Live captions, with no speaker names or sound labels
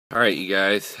Alright, you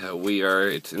guys,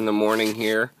 it's in the morning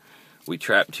here. We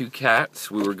trapped 2 cats.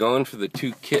 We were going for the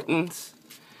 2 kittens,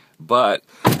 but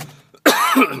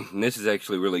this is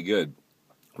actually really good.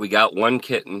 We got 1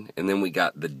 kitten, and then we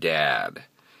got the dad.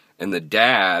 And the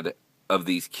dad of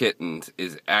these kittens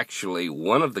is actually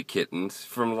one of the kittens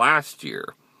from last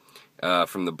year,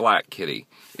 from the black kitty.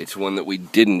 It's one that we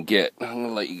didn't get. I'm going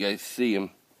to let you guys see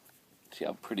him. See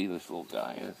how pretty this little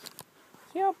guy is.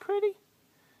 See how pretty?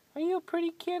 Are you a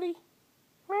pretty kitty?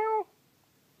 Meow.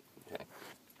 Okay.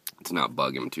 Let's not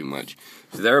bug him too much.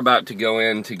 So they're about to go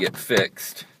in to get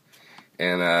fixed.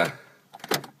 And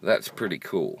that's pretty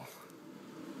cool.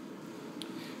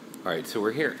 Alright, so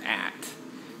we're here at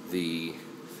the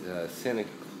Santa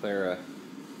Clara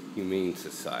Humane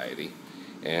Society.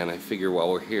 And I figure while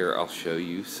we're here, I'll show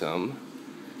you some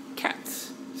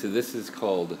cats. So this is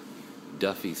called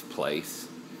Duffy's Place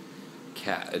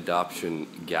Cat Adoption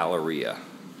Galleria.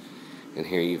 And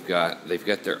here they've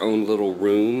got their own little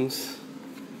rooms.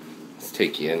 Let's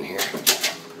take you in here.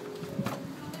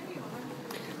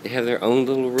 They have their own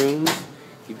little rooms.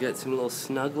 You've got some little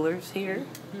snugglers here.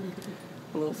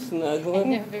 A little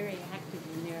snuggling. And they're very active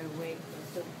when they're awake.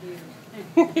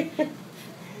 They're so cute.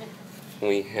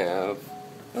 We have,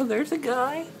 oh, there's a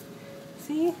guy.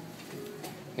 See?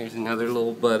 Here's another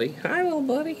little buddy. Hi, little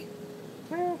buddy.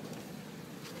 Well,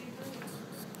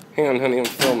 hang on, honey, I'm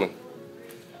filming.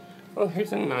 Oh,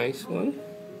 here's a nice one.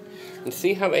 And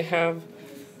see how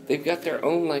they've got their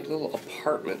own like little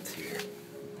apartments here.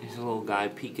 There's a little guy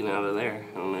peeking out of there.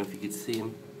 I don't know if you can see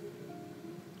him.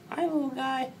 Hi, little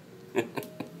guy. And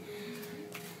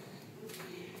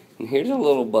here's a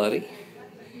little buddy.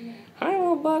 Hi,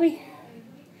 little buddy.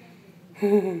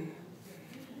 They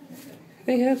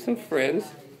have some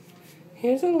friends.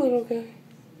 Here's a little guy.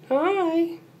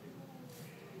 Hi.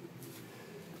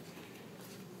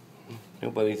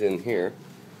 Nobody's in here.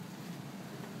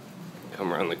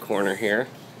 Come around the corner here.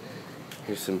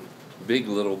 Here's some big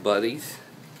little buddies.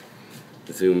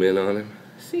 Zoom in on him.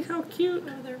 See how cute?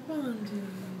 Oh, they're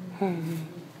bonding.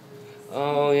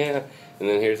 Oh yeah. And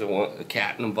then here's a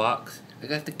cat in a box. I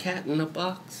got the cat in a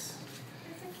box.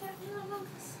 There's a cat in a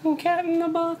box. A cat in a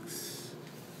box.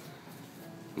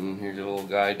 And here's a little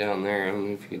guy down there. I don't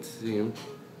know if you can see him.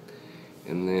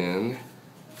 And then,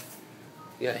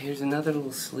 yeah, here's another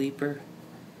little sleeper.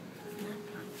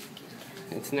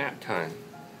 It's nap time.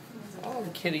 All the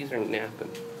kitties are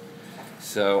napping.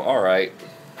 So, alright.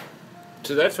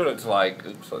 So that's what it's like.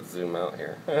 Oops, let's zoom out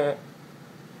here.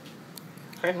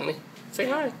 Hi, honey. Say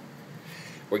hi.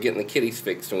 We're getting the kitties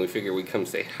fixed and we figure we'd come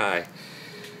say hi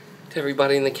to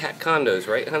everybody in the cat condos,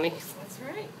 right, honey? That's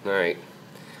right. Alright.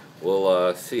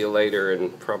 We'll see you later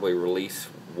and probably release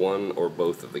one or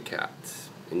both of the cats.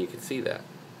 And you can see that.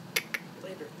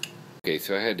 Later. Okay,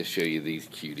 so I had to show you these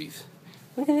cuties.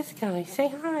 Look at this guy. Say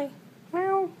hi.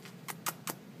 Meow.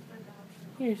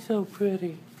 You're so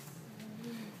pretty.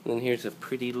 And then here's a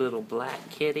pretty little black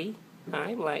kitty.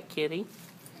 Hi, black kitty.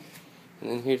 And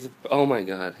then here's oh my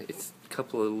god, it's a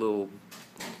couple of little,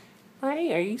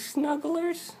 hi, are you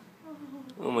snugglers?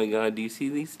 Oh my god, do you see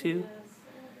these two?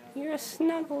 You're a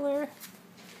snuggler.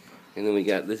 And then we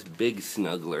got this big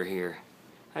snuggler here.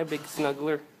 Hi, big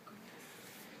snuggler.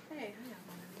 Hey,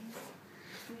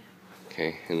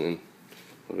 okay, and then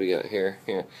what do we got here?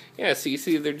 Yeah, so you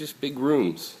see they're just big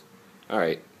rooms.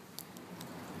 Alright.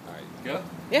 Alright, go?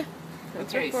 yeah.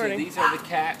 That's okay, recording. so these are the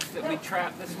cats that we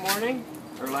trapped this morning,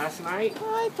 or last night.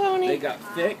 Hi, Pony. They got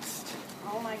fixed.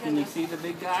 Oh my goodness. Can you see the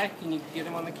big guy? Can you get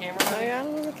him on the camera? I got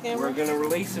him on the camera. We're gonna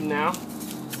release him now.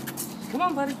 Come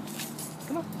on, buddy.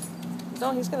 Come on.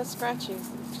 No, he's gonna scratch you.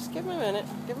 Just give him a minute.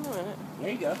 Give him a minute.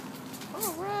 There you go.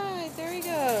 All right, there he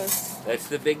goes. That's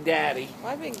the big daddy.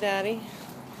 My Big Daddy.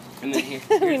 And then here's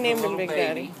We the named him little Big baby.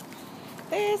 Daddy.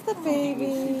 There's the You can see the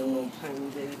baby. little tiny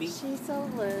baby. She's so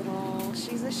little.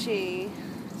 She's a she.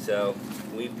 So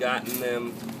we've gotten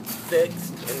them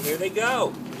fixed, and here they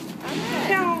go.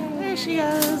 There she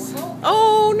goes.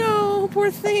 Oh no, poor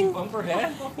thing. Bump her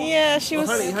head. Yeah, she was.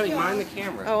 Honey, mind the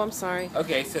camera. Oh, I'm sorry.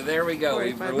 Okay, so there we go.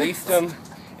 We've 45 released them,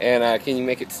 and can you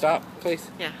make it stop, please?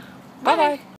 Yeah.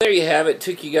 Bye-bye. There you have it.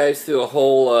 Took you guys through a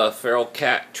whole feral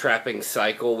cat trapping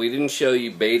cycle. We didn't show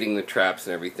you baiting the traps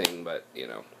and everything, but, you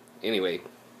know. Anyway,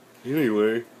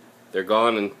 they're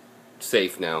gone and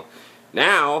safe now.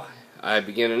 Now, I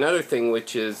begin another thing,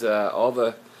 which is all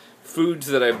the foods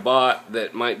that I bought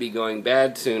that might be going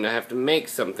bad soon. I have to make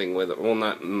something with it. Well,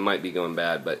 not might be going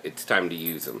bad, but it's time to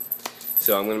use them.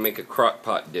 So I'm going to make a crock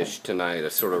pot dish tonight,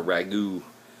 a sort of ragu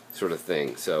sort of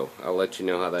thing. So I'll let you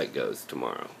know how that goes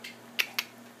tomorrow.